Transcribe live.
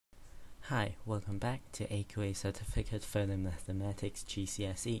Hi, welcome back to AQA Certificate Further Mathematics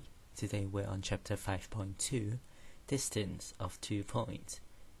Gcse. Today we're on chapter 5.2, Distance of 2 points,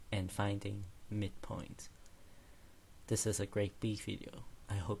 and finding midpoint. This is a great B video.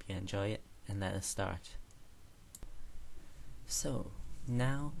 I hope you enjoy it, and let us start. So,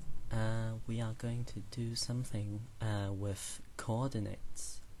 now we are going to do something with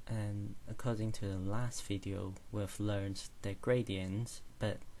coordinates. And according to the last video, we've learned the gradients,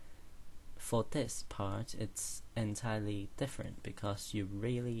 but for this part it's entirely different because you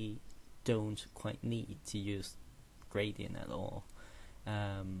really don't quite need to use gradient at all.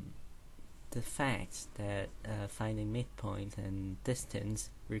 The fact that finding midpoint and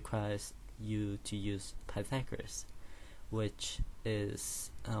distance requires you to use Pythagoras, which is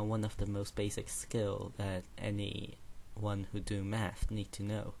one of the most basic skill that anyone who do math need to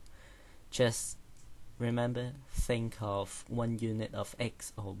know. Just remember, think of 1 unit of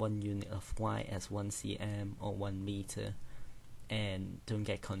x or 1 unit of y as 1 cm or 1 meter, and don't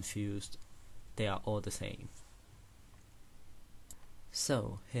get confused, they are all the same.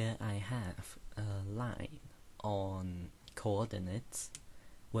 So here I have a line on coordinates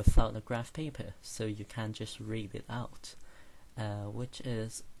without a graph paper, so you can just read it out, which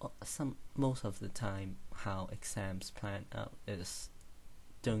is most of the time how exams plan out. Is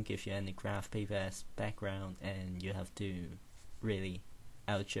don't give you any graph paper as background, and you have to really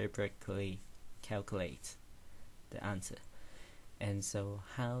algebraically calculate the answer. And so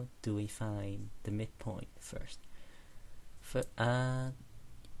how do we find the midpoint first?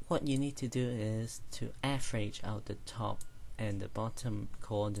 What you need to do is to average out the top and the bottom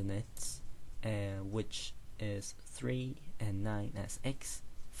coordinates, which is 3 and 9 as x,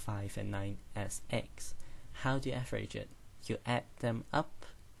 5 and 9 as x. How do you average it? You add them up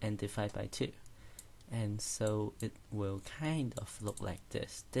and divide by 2, and so it will kind of look like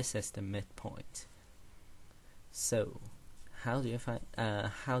this. This is the midpoint. So how do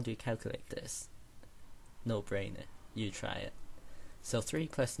you calculate this? No brainer, you try it. So 3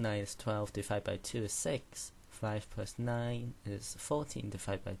 plus 9 is 12, divided by 2 is 6, 5 plus 9 is 14,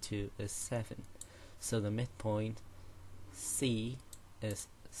 divided by 2 is 7. So the midpoint C is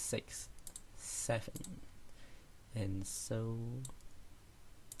 6, 7. And so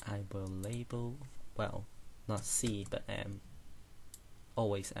I will label, well, not C but M,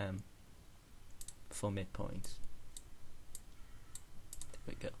 always M, for midpoint. There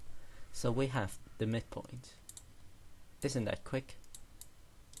we go. So we have the midpoint. Isn't that quick?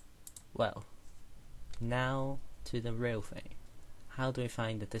 Well, now to the real thing. How do we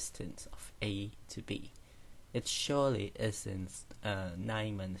find the distance of A to B? It surely isn't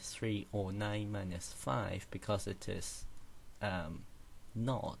 9 minus 3 or 9 minus 5, because it is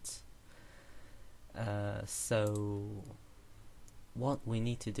not. So what we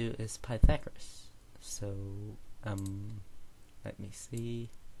need to do is Pythagoras. So let me see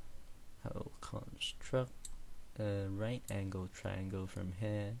how to construct a right angle triangle from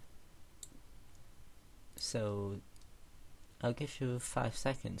here. So I'll give you 5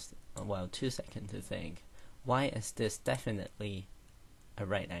 seconds, well 2 seconds to think. Why is this definitely a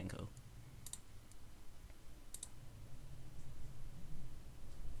right angle?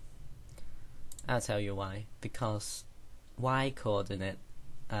 I'll tell you why. Because y coordinate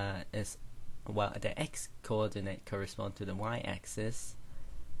is, well, the x coordinate corresponds to the y axis,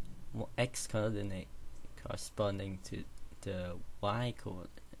 x coordinate corresponding to the y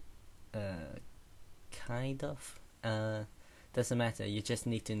coordinate, kind of. Doesn't matter, you just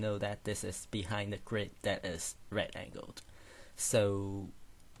need to know that this is behind the grid that is right angled. So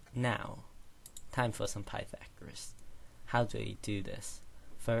now, time for some Pythagoras. How do we do this?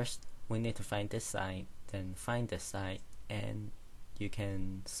 First, we need to find this side, then find this side, and you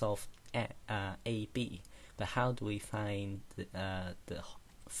can solve AB. But how do we find the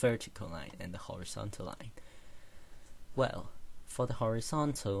vertical line and the horizontal line? Well, for the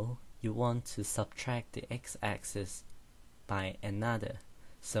horizontal, you want to subtract the x-axis by another.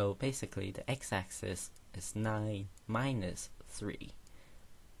 So basically the x-axis is 9 minus 3.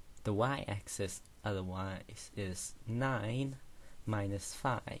 The y-axis otherwise is 9 minus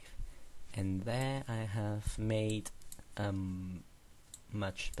 5. And there I have made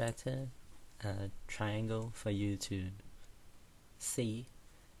much better triangle for you to see,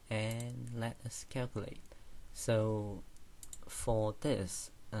 and let us calculate. So for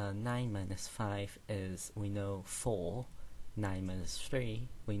this, 9 minus 5 is, we know, 4. 9 minus 3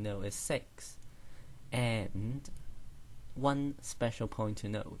 we know is 6. And one special point to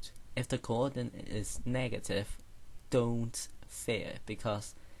note: if the coordinate is negative, don't fear,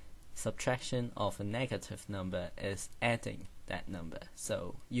 because subtraction of a negative number is adding that number,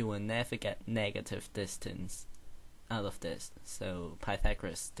 so you will never get negative distance out of this. So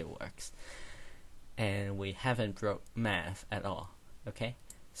Pythagoras still works, and we haven't broke math at all. Okay,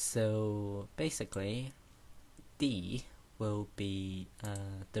 so basically D will be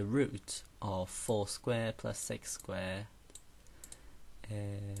the root of 4 squared plus 6 squared,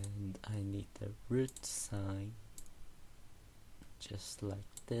 and I need the root sign just like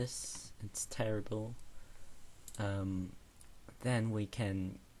this. It's terrible. Then we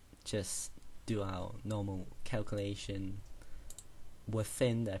can just do our normal calculation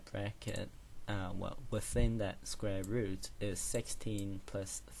within that bracket. Well, within that square root is 16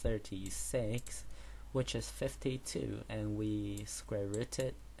 plus 36, which is 52, and we square root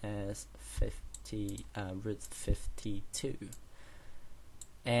it as root 52.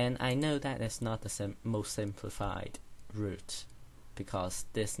 And I know that is not the most simplified root, because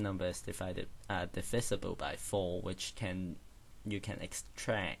this number is divisible by 4, which you can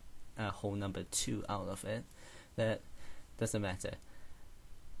extract a whole number 2 out of it. That doesn't matter.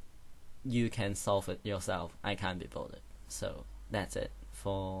 You can solve it yourself. I can't be bothered. So that's it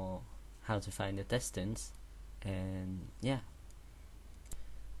for how to find the distance. And yeah.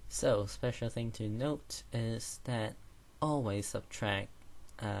 So special thing to note is that always subtract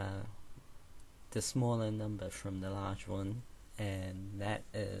the smaller number from the large one, and that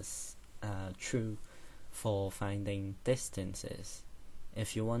is true for finding distances.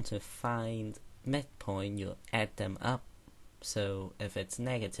 If you want to find midpoint, you add them up. So if it's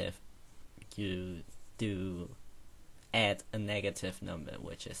negative, you do add a negative number,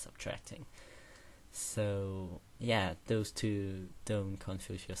 which is subtracting. So yeah, those two, don't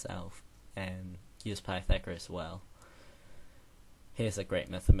confuse yourself, and use Pythagoras well. Here's a great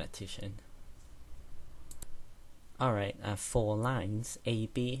mathematician. Alright, 4 lines, A,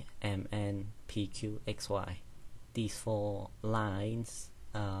 B, M, N, P, Q, X, Y. These 4 lines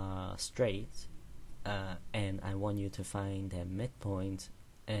are straight, and I want you to find their midpoint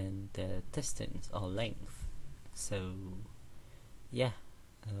and their distance or length. So yeah,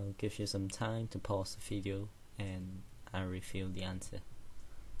 I'll give you some time to pause the video and I'll reveal the answer.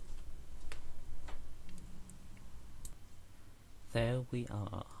 There we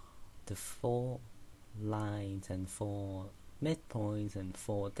are, the 4 lines and 4 midpoints and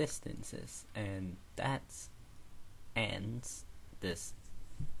 4 distances, and that ends this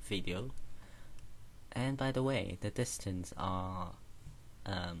video. And by the way, the distance are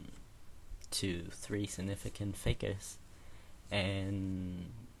to 3 significant figures,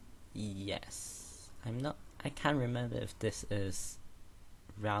 and yes, I can't remember if this is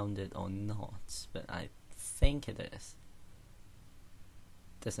rounded or not, but I think it is.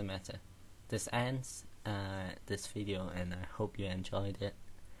 Doesn't matter. This ends this video, and I hope you enjoyed it.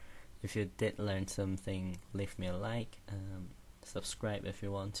 If you did learn something, leave me a like, subscribe if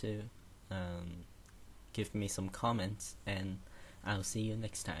you want to, give me some comments, and I'll see you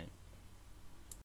next time.